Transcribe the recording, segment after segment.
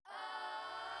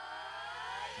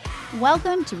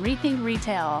Welcome to Rethink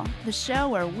Retail, the show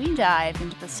where we dive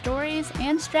into the stories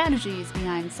and strategies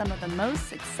behind some of the most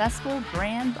successful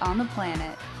brands on the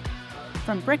planet.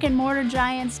 From brick and mortar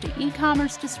giants to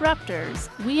e-commerce disruptors,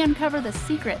 we uncover the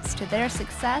secrets to their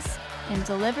success and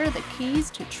deliver the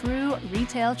keys to true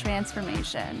retail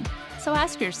transformation. So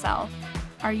ask yourself,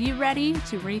 are you ready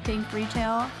to rethink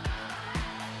retail?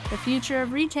 The future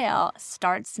of retail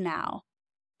starts now.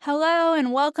 Hello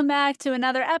and welcome back to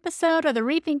another episode of the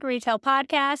Rethink Retail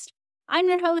podcast. I'm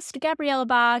your host, Gabriella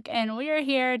Bach, and we are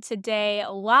here today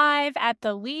live at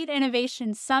the Lead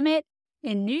Innovation Summit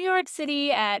in New York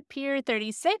City at Pier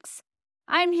 36.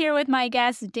 I'm here with my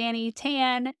guest, Dani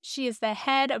Tan. She is the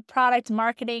head of product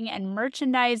marketing and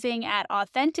merchandising at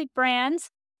Authentic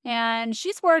Brands, and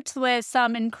she's worked with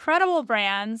some incredible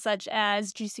brands such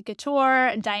as Juicy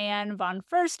Couture, Diane von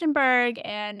Furstenberg,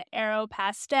 and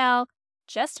Aéropostale,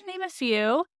 just to name a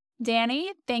few. Dani,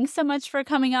 thanks so much for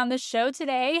coming on the show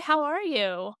today. How are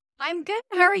you? I'm good.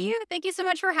 How are you? Thank you so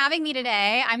much for having me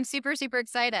today. I'm super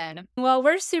excited. Well,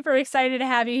 we're super excited to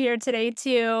have you here today,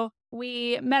 too.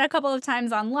 We met a couple of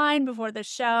times online before the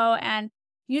show, and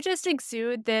you just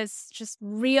exude this just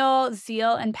real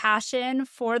zeal and passion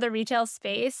for the retail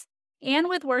space and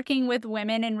with working with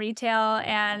women in retail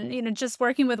and, just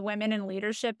working with women in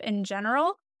leadership in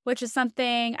general, which is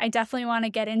something I definitely want to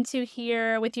get into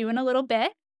here with you in a little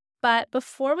bit. But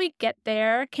before we get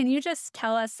there, can you just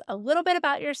tell us a little bit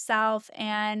about yourself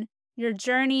and your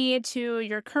journey to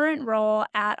your current role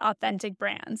at Authentic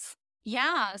Brands?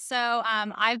 Yeah. So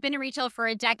I've been in retail for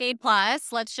a decade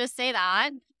plus. Let's just say that.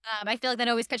 I feel like that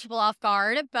always catches people off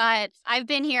guard, but I've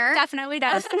been here. Definitely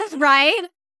does. Right?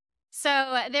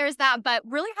 So there's that. But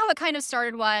really how it kind of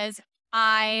started was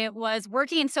I was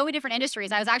working in so many different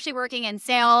industries. I was actually working in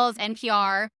sales and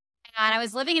PR. And I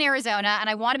was living in Arizona and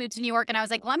I wanted to move to New York. And I was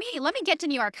like, let me get to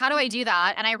New York. How do I do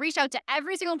that? And I reached out to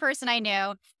every single person I knew.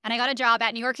 And I got a job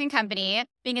at New York & Company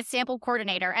being a sample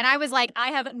coordinator. And I was like, I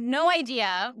have no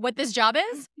idea what this job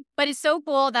is, but it's so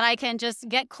cool that I can just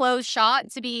get clothes shot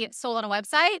to be sold on a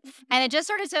website. And it just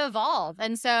started to evolve.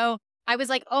 And so I was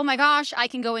like, oh my gosh, I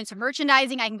can go into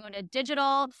merchandising. I can go into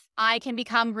digital. I can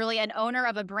become really an owner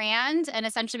of a brand and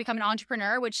essentially become an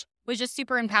entrepreneur, which was just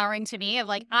super empowering to me of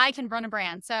like, I can run a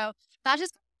brand. So that's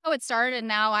just how it started. And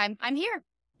now I'm here.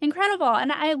 Incredible.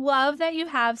 And I love that you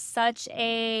have such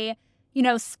a,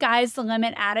 sky's the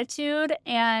limit attitude.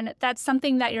 And that's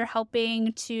something that you're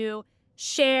helping to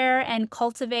share and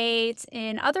cultivate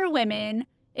in other women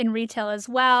in retail as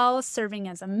well, serving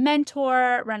as a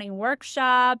mentor, running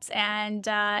workshops and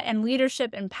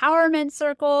leadership empowerment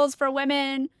circles for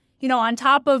women, on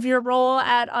top of your role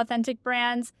at Authentic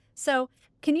Brands. So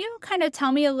can you kind of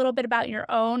tell me a little bit about your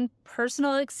own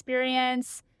personal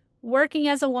experience working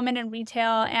as a woman in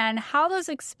retail and how those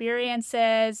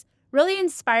experiences really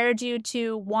inspired you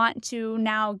to want to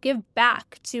now give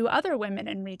back to other women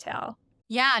in retail?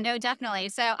 Yeah, no, definitely.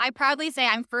 So I proudly say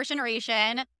I'm first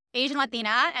generation Asian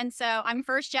Latina. And so I'm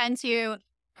first gen to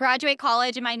graduate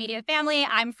college in my immediate family.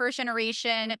 I'm first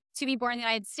generation to be born in the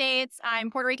United States.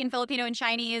 I'm Puerto Rican, Filipino, and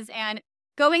Chinese. And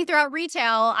going throughout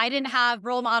retail, I didn't have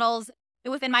role models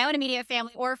within my own immediate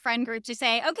family or friend group to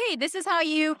say, okay, this is how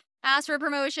you ask for a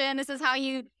promotion. This is how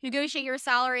you negotiate your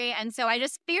salary. And so I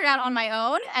just figured out on my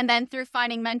own. And then through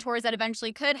finding mentors that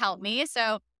eventually could help me.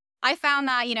 So I found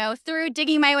that, through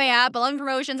digging my way up, 11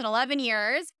 promotions in 11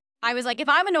 years, I was like, if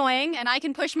I'm annoying and I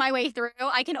can push my way through,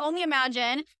 I can only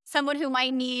imagine someone who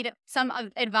might need some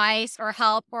advice or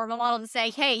help or a model to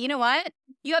say, hey, you know what?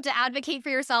 You have to advocate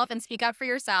for yourself and speak up for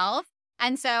yourself.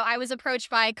 And so I was approached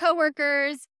by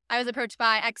coworkers. I was approached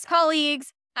by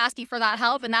ex-colleagues asking for that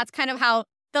help. And that's kind of how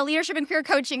the leadership and career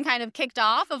coaching kind of kicked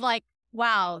off of like,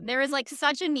 wow, there is like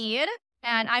such a need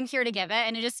and I'm here to give it.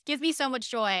 And it just gives me so much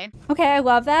joy. Okay, I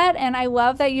love that. And I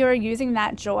love that you're using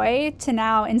that joy to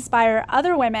now inspire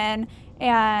other women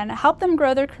and help them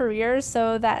grow their careers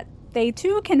so that they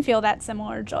too can feel that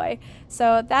similar joy.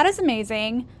 So that is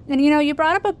amazing. And you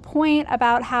brought up a point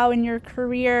about how in your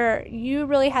career, you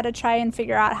really had to try and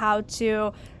figure out how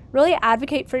to really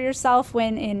advocate for yourself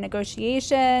when in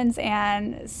negotiations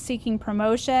and seeking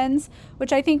promotions,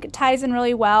 which I think ties in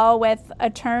really well with a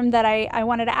term that I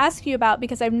wanted to ask you about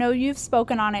because I know you've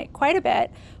spoken on it quite a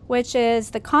bit, which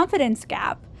is the confidence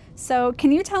gap. So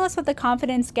can you tell us what the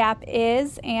confidence gap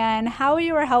is and how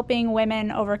you are helping women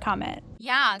overcome it?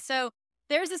 Yeah, so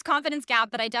there's this confidence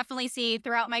gap that I definitely see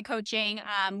throughout my coaching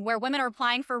where women are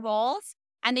applying for roles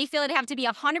and they feel they have to be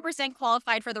 100%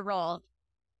 qualified for the role.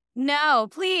 No,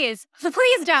 please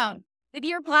don't. If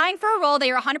you're applying for a role that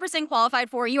you're 100% qualified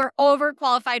for, you are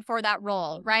overqualified for that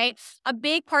role, right? A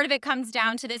big part of it comes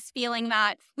down to this feeling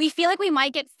that we feel like we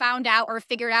might get found out or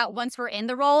figured out once we're in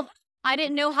the role. I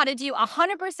didn't know how to do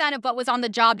 100% of what was on the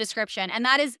job description. And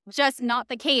that is just not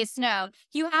the case. No,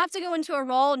 you have to go into a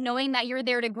role knowing that you're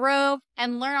there to grow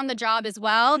and learn on the job as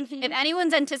well. If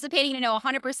anyone's anticipating to know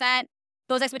 100%,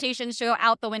 those expectations should go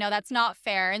out the window. That's not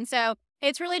fair. And so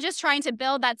it's really just trying to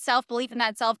build that self-belief and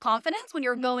that self-confidence when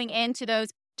you're going into those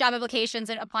job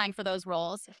applications and applying for those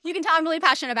roles. You can tell I'm really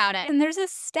passionate about it. And there's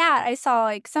this stat I saw,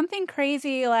 like something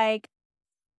crazy, like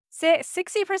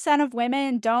 60% of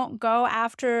women don't go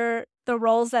after the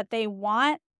roles that they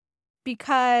want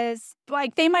because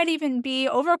like they might even be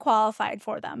overqualified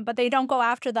for them, but they don't go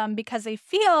after them because they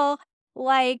feel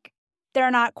like they're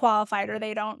not qualified or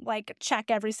they don't like check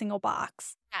every single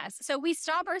box. Yes. So we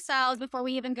stop ourselves before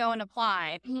we even go and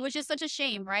apply, which is such a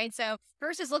shame, right? So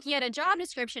versus looking at a job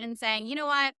description and saying, you know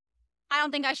what, I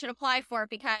don't think I should apply for it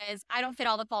because I don't fit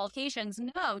all the qualifications.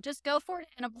 No, just go for it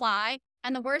and apply.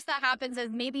 And the worst that happens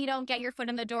is maybe you don't get your foot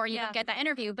in the door, you don't get that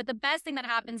interview. But the best thing that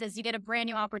happens is you get a brand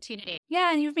new opportunity.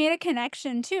 Yeah, and you've made a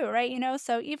connection too, right?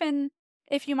 So even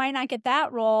if you might not get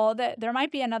that role, that there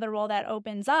might be another role that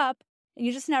opens up.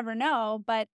 You just never know,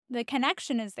 but the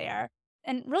connection is there.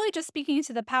 And really just speaking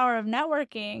to the power of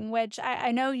networking, which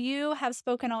I know you have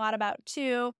spoken a lot about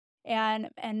too, and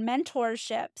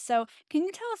mentorship. So can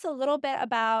you tell us a little bit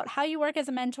about how you work as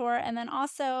a mentor? And then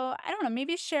also, I don't know,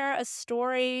 maybe share a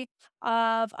story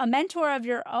of a mentor of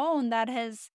your own that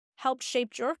has helped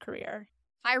shape your career.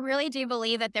 I really do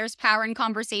believe that there's power in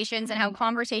conversations and how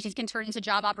conversations can turn into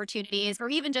job opportunities or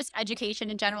even just education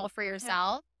in general for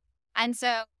yourself. And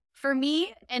so for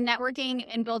me, in networking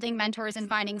and building mentors and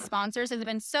finding sponsors has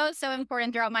been so, so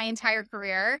important throughout my entire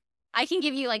career. I can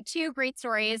give you like two great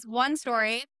stories. One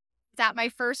story is at my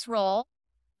first role.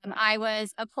 I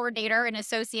was a coordinator, an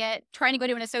associate, trying to go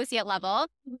to an associate level.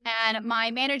 And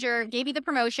my manager gave me the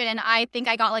promotion. And I think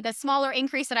I got like a smaller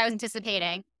increase than I was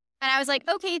anticipating. And I was like,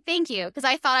 okay, thank you. Because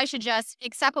I thought I should just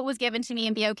accept what was given to me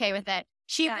and be okay with it.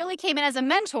 She really came in as a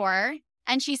mentor.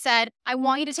 And she said, I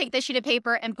want you to take this sheet of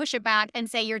paper and push it back and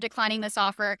say you're declining this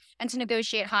offer and to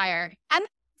negotiate higher. And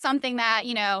something that,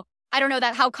 I don't know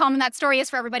that how common that story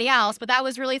is for everybody else, but that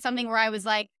was really something where I was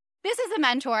like, this is a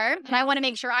mentor and I want to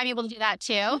make sure I'm able to do that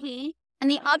too. Mm-hmm.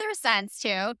 And the other sense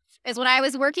too is when I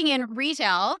was working in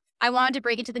retail, I wanted to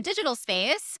break into the digital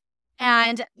space.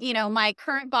 And, my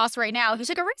current boss right now, who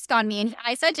took a risk on me, and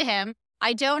I said to him,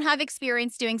 I don't have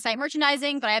experience doing site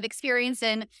merchandising, but I have experience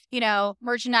in,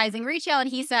 merchandising retail. And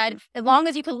he said, as long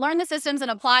as you can learn the systems and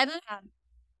apply them,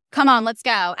 come on, let's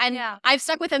go. And I've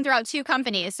stuck with him throughout 2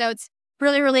 companies. So it's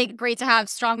really, really great to have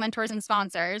strong mentors and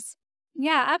sponsors.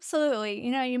 Yeah, absolutely.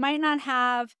 You might not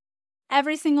have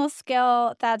every single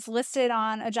skill that's listed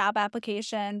on a job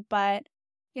application, but,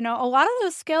 a lot of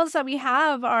those skills that we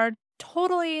have are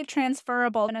totally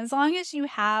transferable. And as long as you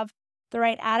have the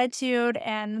right attitude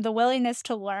and the willingness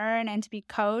to learn and to be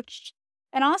coached.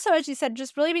 And also, as you said,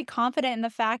 just really be confident in the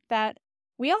fact that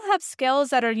we all have skills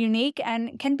that are unique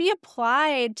and can be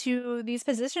applied to these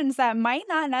positions that might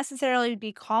not necessarily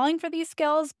be calling for these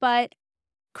skills, but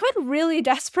could really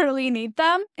desperately need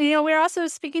them. And, we're also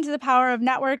speaking to the power of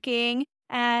networking,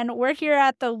 and we're here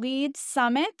at the Lead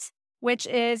Summit, which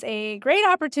is a great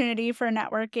opportunity for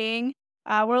networking.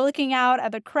 We're looking out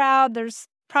at the crowd. There's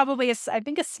probably, I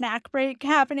think, a snack break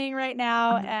happening right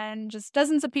now, and just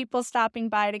dozens of people stopping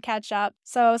by to catch up.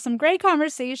 So some great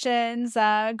conversations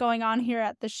going on here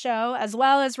at the show, as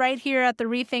well as right here at the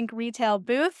Rethink Retail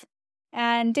booth.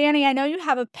 And Dani, I know you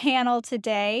have a panel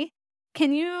today.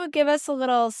 Can you give us a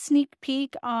little sneak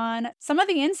peek on some of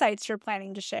the insights you're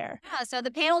planning to share? Yeah, so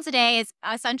the panel today is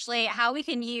essentially how we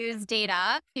can use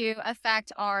data to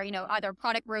affect our, either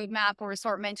product roadmap or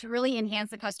assortment to really enhance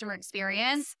the customer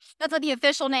experience. That's not the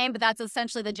official name, but that's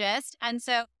essentially the gist. And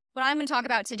so what I'm going to talk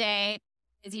about today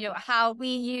is, how we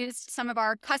used some of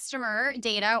our customer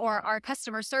data or our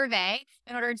customer survey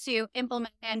in order to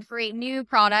implement and create new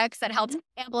products that helped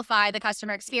amplify the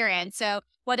customer experience. So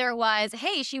whether it was,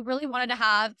 hey, she really wanted to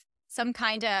have some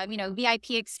kind of,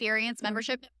 VIP experience,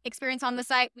 membership experience on the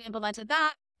site, we implemented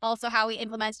that. Also how we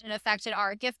implemented and affected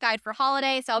our gift guide for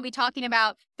holiday. So I'll be talking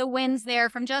about the wins there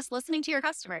from just listening to your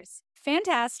customers.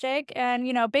 Fantastic. And,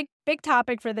 big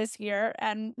topic for this year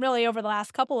and really over the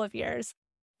last couple of years.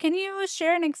 Can you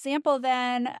share an example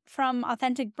then from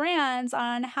Authentic Brands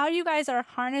on how you guys are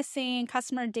harnessing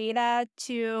customer data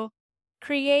to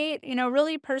create,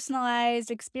 really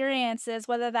personalized experiences,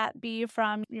 whether that be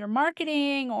from your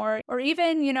marketing or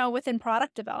even, within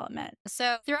product development?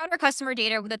 So throughout our customer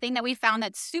data, the thing that we found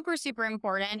that's super, super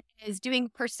important is doing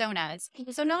personas.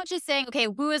 So not just saying, okay,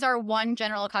 who is our one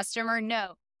general customer?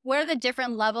 No. What are the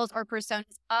different levels or personas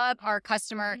of our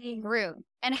customer group?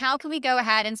 And how can we go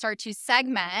ahead and start to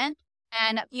segment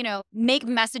and, make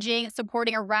messaging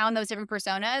supporting around those different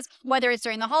personas, whether it's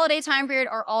during the holiday time period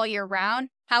or all year round?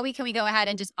 How can we go ahead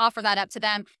and just offer that up to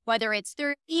them, whether it's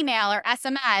through email or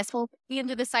SMS? We'll be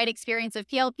into the site experience of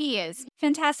PLPs.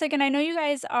 Fantastic. And I know you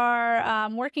guys are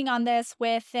working on this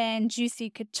within Juicy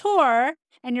Couture,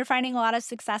 and you're finding a lot of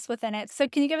success within it. So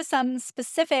can you give us some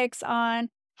specifics on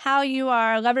how you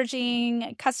are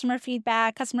leveraging customer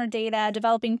feedback, customer data,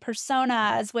 developing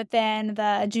personas within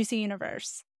the Juicy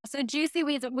universe? So Juicy,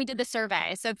 we did the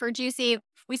survey. So for Juicy,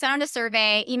 we sent out a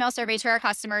survey, email survey to our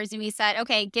customers, and we said,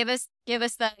 okay, give us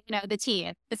the, the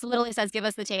tea. This literally says, give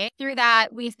us the tea. Through that,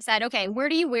 we said, okay, where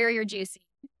do you wear your Juicy?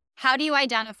 How do you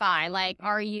identify? Like,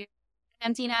 are you an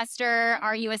empty nester?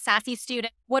 Are you a sassy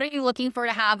student? What are you looking for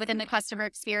to have within the customer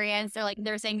experience?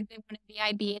 They're saying they want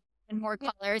a VIB and more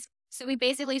colors. So we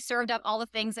basically served up all the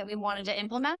things that we wanted to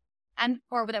implement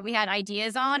or that we had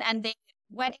ideas on, and they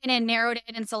went in and narrowed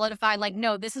it and solidified, like,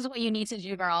 no, this is what you need to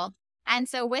do, girl. And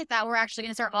so with that, we're actually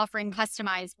going to start offering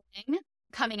customized bling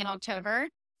coming in October.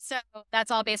 So that's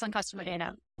all based on customer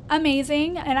data.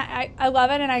 Amazing. And I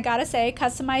love it. And I got to say,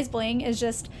 customized bling is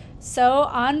just so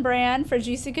on brand for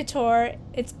Juicy Couture.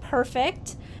 It's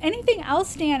perfect. Anything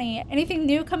else, Dani? Anything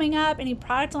new coming up? Any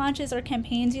product launches or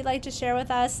campaigns you'd like to share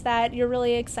with us that you're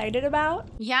really excited about?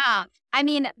 Yeah. I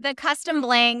mean, the custom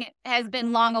bling has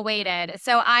been long awaited.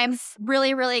 So I'm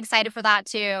really, really excited for that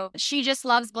too. She just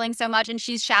loves bling so much, and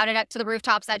she's shouted up to the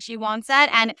rooftops that she wants it.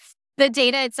 And the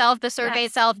data itself, the survey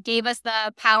itself gave us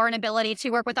the power and ability to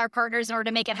work with our partners in order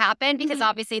to make it happen, because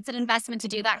obviously it's an investment to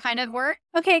do that kind of work.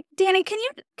 Okay, Dani, can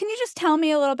you just tell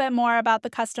me a little bit more about the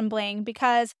custom bling?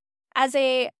 Because as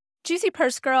a Juicy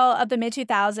Purse girl of the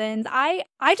mid-2000s, I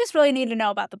just really need to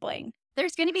know about the bling.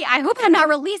 There's going to be, I hope I'm not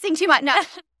releasing too much. No.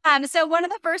 So one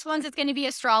of the first ones is going to be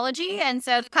astrology. And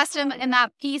so the custom in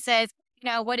that piece is,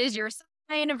 what is your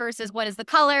sign versus what is the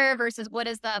color versus what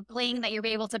is the bling that you're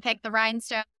able to pick the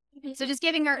rhinestone. So just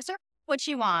giving her what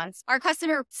she wants. Our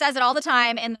customer says it all the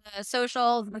time in the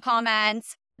socials, the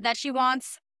comments, that she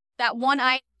wants that one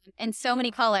item in so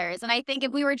many colors. And I think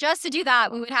if we were just to do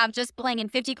that, we would have just bling in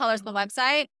 50 colors on the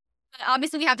website. But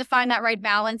obviously, we have to find that right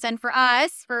balance. And for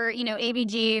us, for,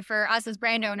 ABG, for us as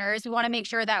brand owners, we want to make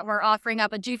sure that we're offering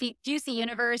up a juicy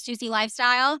universe, juicy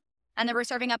lifestyle, and that we're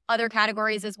serving up other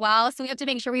categories as well. So we have to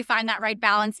make sure we find that right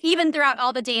balance, even throughout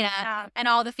all the data and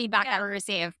all the feedback that we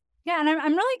receive. Yeah, and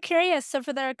I'm really curious. So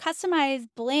for their customized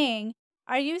bling,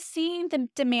 are you seeing the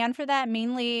demand for that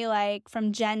mainly like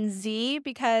from Gen Z?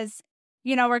 Because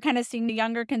we're kind of seeing the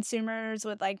younger consumers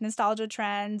with like nostalgia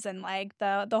trends and like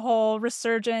the whole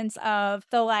resurgence of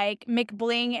the like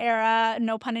McBling era,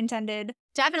 no pun intended.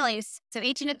 Definitely. So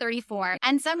 18 to 34.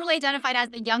 And some really identified as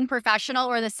the young professional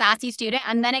or the sassy student.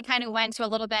 And then it kind of went to a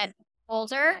little bit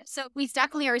older. So we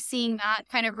definitely are seeing that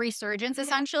kind of resurgence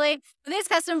essentially. But this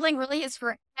custom bling really is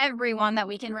for everyone that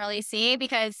we can really see,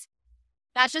 because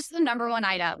that's just the number one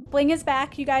item. Bling is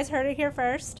back. You guys heard it here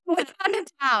first. Without a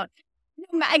doubt.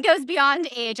 It goes beyond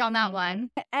age on that one.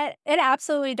 It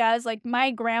absolutely does. Like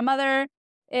my grandmother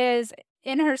is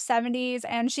in her 70s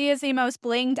and she is the most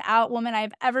blinged out woman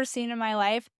I've ever seen in my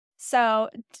life. So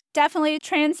definitely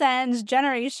transcends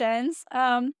generations.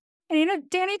 And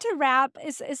Dani, to wrap,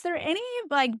 is there any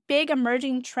like big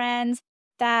emerging trends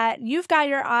that you've got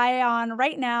your eye on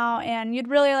right now and you'd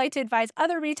really like to advise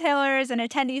other retailers and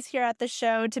attendees here at the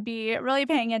show to be really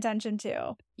paying attention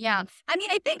to? Yeah. I mean,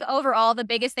 I think overall, the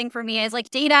biggest thing for me is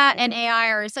like data and AI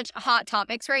are such hot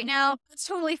topics right now. It's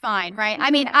totally fine, right?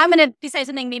 I mean, I'm going to say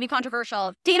something maybe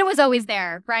controversial. Data was always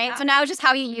there, right? Yeah. So now it's just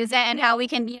how you use it and how we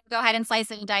can go ahead and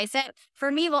slice it and dice it. For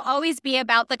me, will always be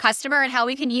about the customer and how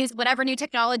we can use whatever new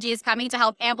technology is coming to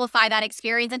help amplify that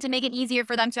experience and to make it easier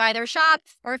for them to either shop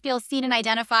or feel seen and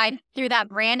identified through that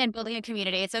brand and building a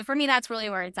community. So for me, that's really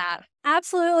where it's at.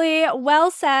 Absolutely. Well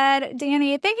said,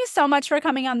 Dani. Thank you so much for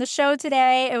coming on the show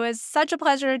today. It was such a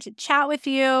pleasure to chat with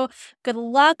you. Good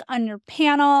luck on your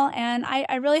panel. And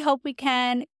I really hope we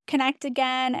can connect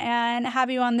again and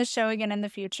have you on the show again in the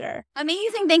future.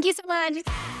 Amazing. Thank you so much.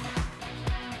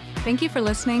 Thank you for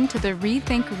listening to the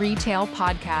Rethink Retail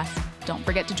podcast. Don't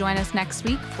forget to join us next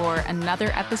week for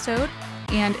another episode.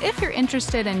 And if you're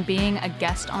interested in being a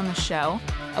guest on the show,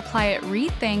 apply at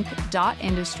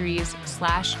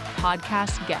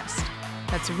rethink.industries/podcast guest.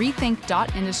 That's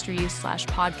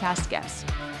rethink.industries/podcast guest.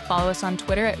 Follow us on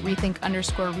Twitter at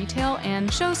rethink_retail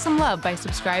and show some love by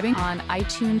subscribing on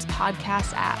iTunes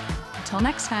podcast app. Until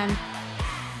next time.